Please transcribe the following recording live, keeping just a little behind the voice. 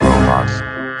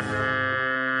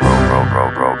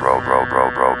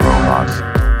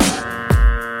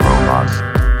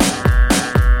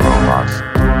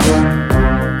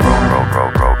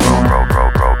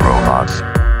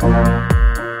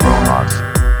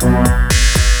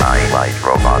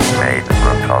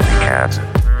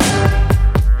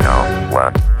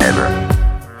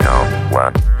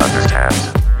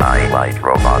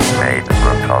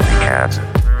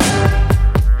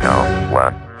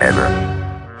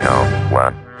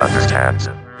cans.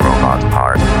 Robot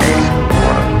heart made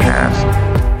for cans.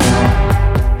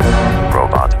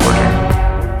 Robot looking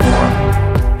for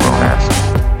romance.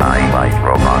 I like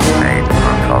robots made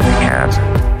from coffee cans.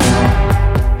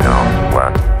 No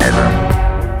one ever.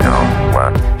 No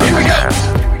one Here we go!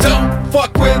 Don't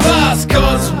fuck with us,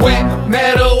 cause we're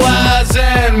metalized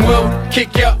and we'll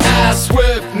kick your ass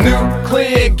with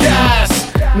nuclear gas.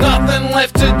 Nothing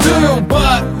left to do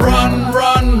but run,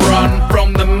 run, run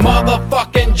from the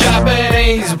motherfucking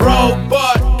Japanese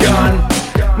robot gun.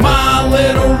 My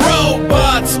little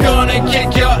robot's gonna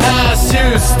kick your ass,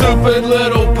 you stupid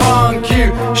little punk. You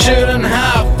shouldn't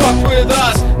have fucked with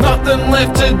us. Nothing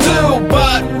left to do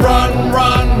but run,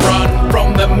 run, run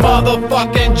from the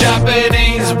motherfucking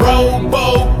Japanese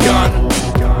robo gun.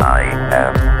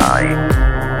 I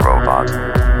robot.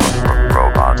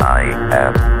 Robot I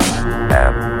am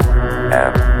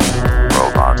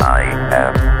robot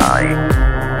I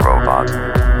robot.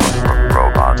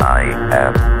 Robot I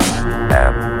am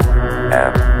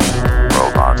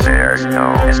robot. There's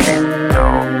no escape, no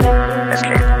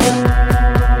escape.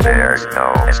 There's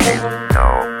no escape, no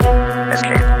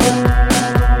escape.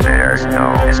 There's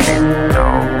no escape, no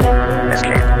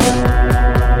escape.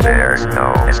 There's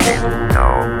no escape, no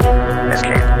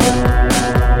escape.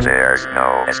 There's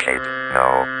no escape,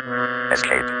 no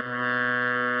escape.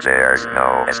 There's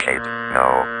no escape,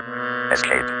 no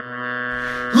escape.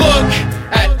 Look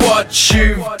at what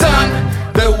you've done.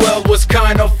 The world was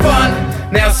kind of fun,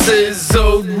 now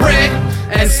sizzled red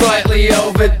and slightly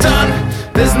overdone.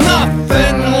 There's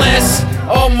nothing less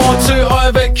or more to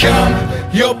overcome.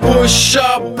 Your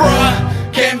push-up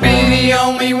bruh can't be the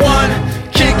only one.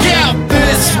 Kick out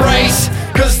this race,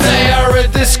 cause they are a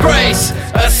disgrace.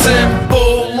 A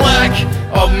simple lack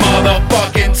of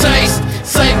motherfucking taste.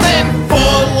 Save them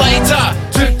for later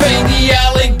to feed the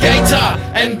alligator.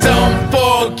 And don't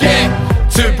forget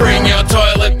to bring your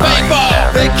toilet paper.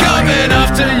 They're coming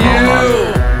after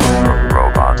you.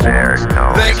 Robot, there's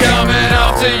no They're coming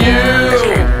after you.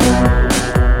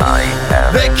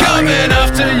 They're coming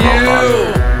after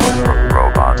you.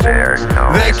 Robot, there's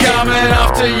no They're coming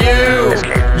after you.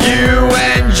 You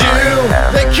and you.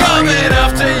 They're coming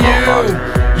after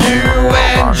you. You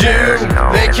and you.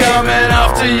 They're coming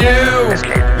after you.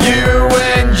 You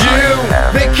and you.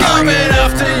 They're coming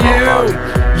after you.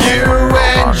 You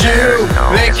and you.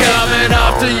 They're coming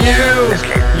after you.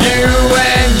 You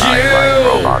and you.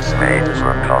 Robots made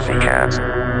from coffee cans.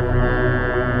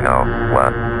 No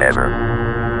one ever.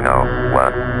 No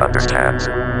one understands.